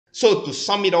So to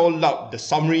sum it all up, the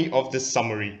summary of the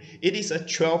summary, it is a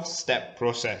 12-step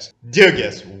process. Dear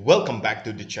guests, welcome back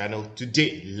to the channel.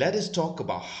 Today, let us talk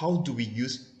about how do we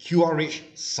use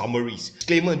QRH summaries.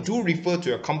 Disclaimer, do refer to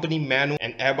your company manual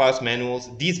and Airbus manuals.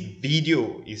 This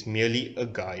video is merely a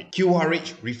guide.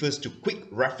 QRH refers to Quick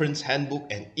Reference Handbook,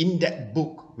 and in that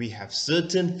book, we have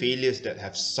certain failures that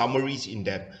have summaries in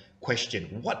them.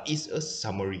 Question: what is a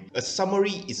summary? A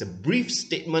summary is a brief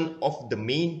statement of the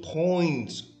main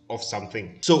points of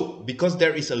something. So, because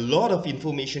there is a lot of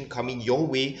information coming your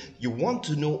way, you want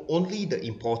to know only the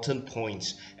important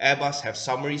points. Airbus have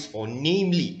summaries for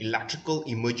namely electrical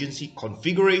emergency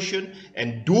configuration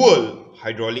and dual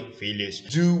hydraulic failures.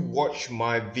 Do watch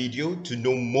my video to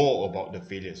know more about the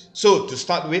failures. So to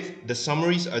start with, the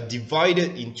summaries are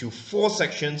divided into 4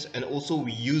 sections, and also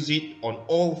we use it on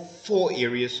all 4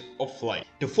 areas of flight.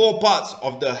 The 4 parts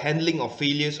of the handling of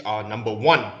failures are: number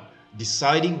 1,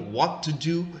 deciding what to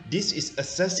do. This is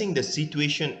assessing the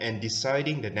situation and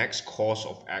deciding the next course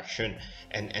of action.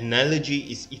 An analogy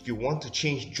is, if you want to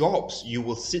change jobs, you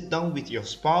will sit down with your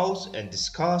spouse and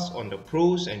discuss on the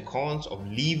pros and cons of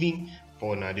leaving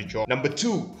for another job. Number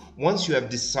 2, once you have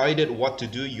decided what to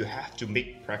do, you have to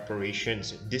make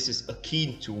preparations. This is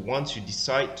akin to once you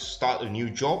decide to start a new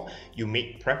job, you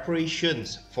make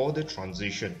preparations for the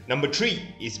transition. Number 3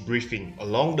 is briefing.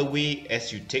 Along the way,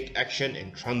 as you take action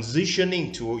and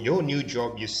transitioning to your new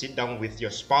job, you sit down with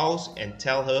your spouse and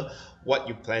tell her what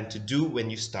you plan to do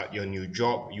when you start your new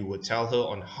job. You will tell her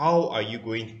on how are you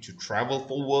going to travel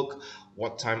for work,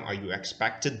 what time are you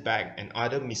expected back, and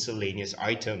other miscellaneous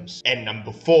items. And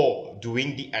number 4,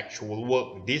 doing the actual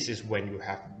work. This is when you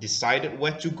have decided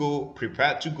where to go,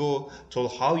 prepared to go,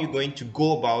 told how you're going to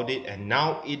go about it, and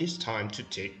now it is time to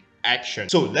take action.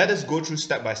 So let us go through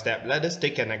step by step. Let us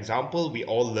take an example. We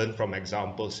all learn from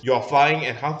examples. You are flying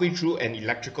and halfway through an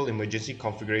electrical emergency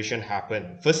configuration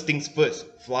happened. First things first,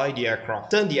 fly the aircraft.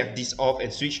 Turn the FDs off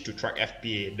and switch to track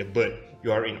FPA, the bird.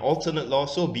 You are in alternate law,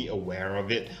 so be aware of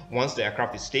it. Once the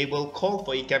aircraft is stable, call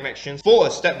for ECAM actions. For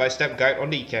a step-by-step guide on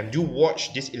the ECAM, do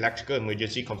watch this electrical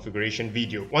emergency configuration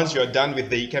video. Once you are done with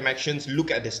the ECAM actions,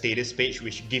 look at the status page,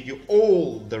 which give you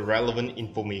all the relevant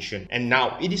information. And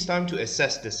now it is time to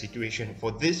assess the situation.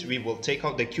 For this, we will take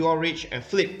out the QRH and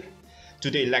flip to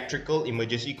the electrical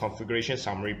emergency configuration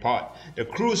summary part. The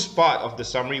cruise part of the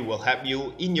summary will help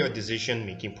you in your decision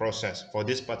making process. For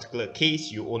this particular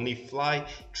case, you only fly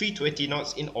 320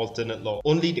 knots in alternate law.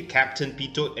 Only the captain,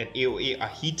 pitot and AOA are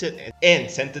heated, and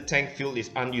center tank fuel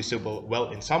is unusable. Well,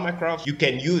 in some aircraft, you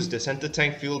can use the center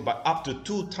tank fuel, but up to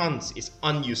 2 tons is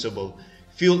unusable.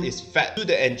 Fuel is fed to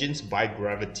the engines by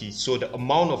gravity, so the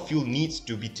amount of fuel needs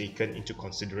to be taken into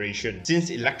consideration. Since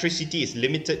electricity is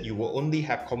limited, you will only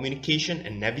have communication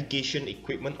and navigation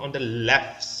equipment on the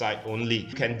left side only.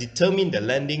 You can determine the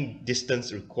landing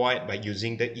distance required by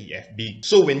using the EFB.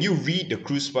 So when you read the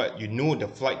cruise part, you know the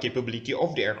flight capability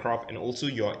of the aircraft, and also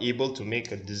you are able to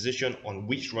make a decision on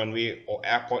which runway or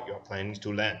airport you are planning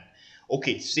to land.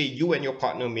 Okay, say you and your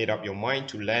partner made up your mind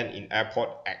to land in airport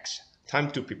X. Time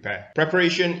to prepare.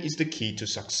 Preparation is the key to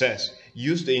success.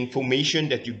 Use the information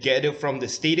that you gather from the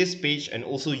status page, and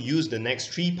also use the next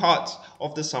 3 parts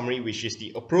of the summary, which is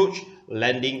the approach,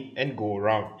 landing and go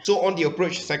around. So on the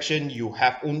approach section, you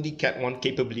have only Cat 1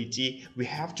 capability. We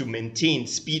have to maintain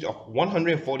speed of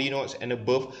 140 knots and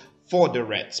above for the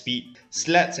red speed.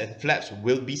 Slats and flaps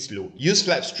will be slow. Use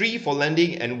flaps 3 for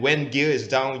landing, and when gear is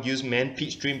down, use man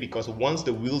pitch trim, because once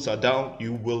the wheels are down,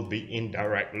 you will be in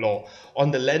direct law.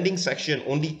 On the landing section,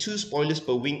 only 2 spoilers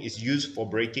per wing is used for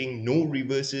braking. No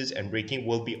reverses, and braking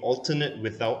will be alternate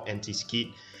without anti-skid.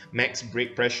 Max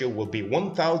brake pressure will be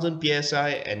 1000 psi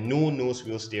and no nose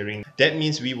wheel steering. That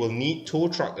means we will need tow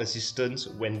truck assistance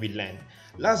when we land.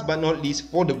 Last but not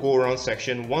least, for the go around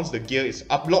section, once the gear is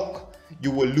up lock, you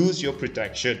will lose your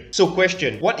protection. So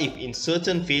question, what if in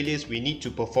certain failures we need to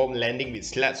perform landing with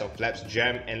slats or flaps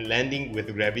jam and landing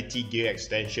with gravity gear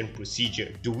extension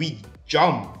procedure? Do we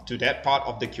jump to that part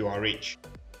of the QRH?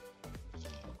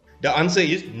 The answer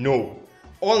is no.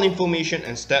 All information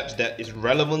and steps that is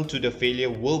relevant to the failure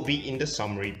will be in the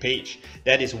summary page.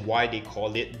 That is why they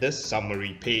call it the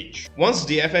summary page. Once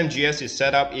the FMGS is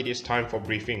set up, it is time for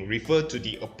briefing. Refer to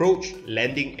the approach,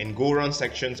 landing and go around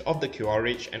sections of the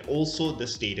QRH, and also the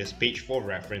status page for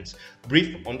reference.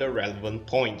 Brief on the relevant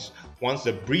points. Once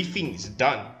the briefing is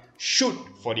done, shoot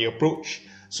for the approach.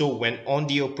 So when on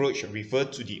the approach, refer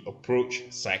to the approach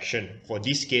section. For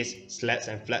this case, slats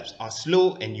and flaps are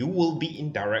slow and you will be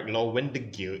in direct law when the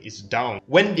gear is down.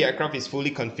 When the aircraft is fully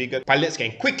configured, pilots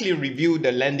can quickly review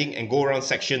the landing and go around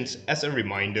sections as a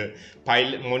reminder.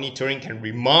 Pilot monitoring can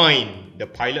remind the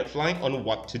pilot flying on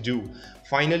what to do.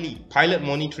 Finally, pilot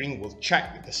monitoring will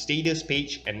check the status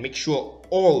page and make sure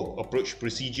all approach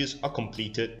procedures are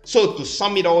completed. So to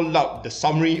sum it all up, the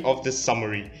summary of the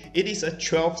summary, it is a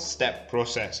 12-step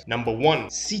process. Number 1,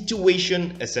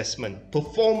 situation assessment.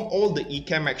 Perform all the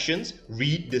ECAM actions,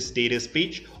 read the status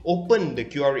page, open the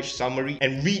QRH summary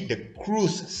and read the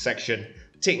cruise section.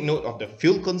 Take note of the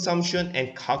fuel consumption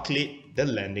and calculate the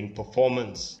landing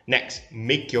performance. Next,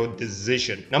 make your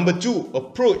decision. Number 2,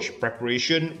 approach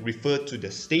preparation. Refer to the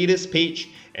status page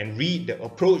and read the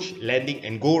approach, landing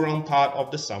and go around part of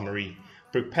the summary.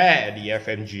 Prepare the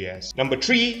FMGS. Number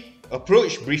 3,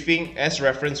 approach briefing. As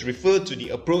reference, refer to the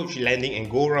approach, landing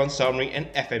and go around summary and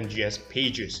FMGS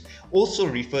pages. Also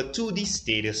refer to the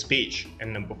status page.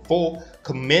 And number 4,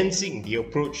 commencing the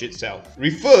approach itself.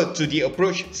 Refer to the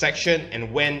approach section,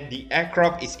 and when the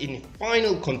aircraft is in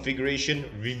final configuration,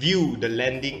 review the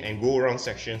landing and go around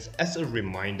sections as a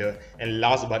reminder. And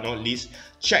last but not least,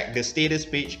 check the status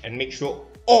page and make sure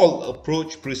all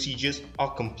approach procedures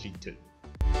are completed.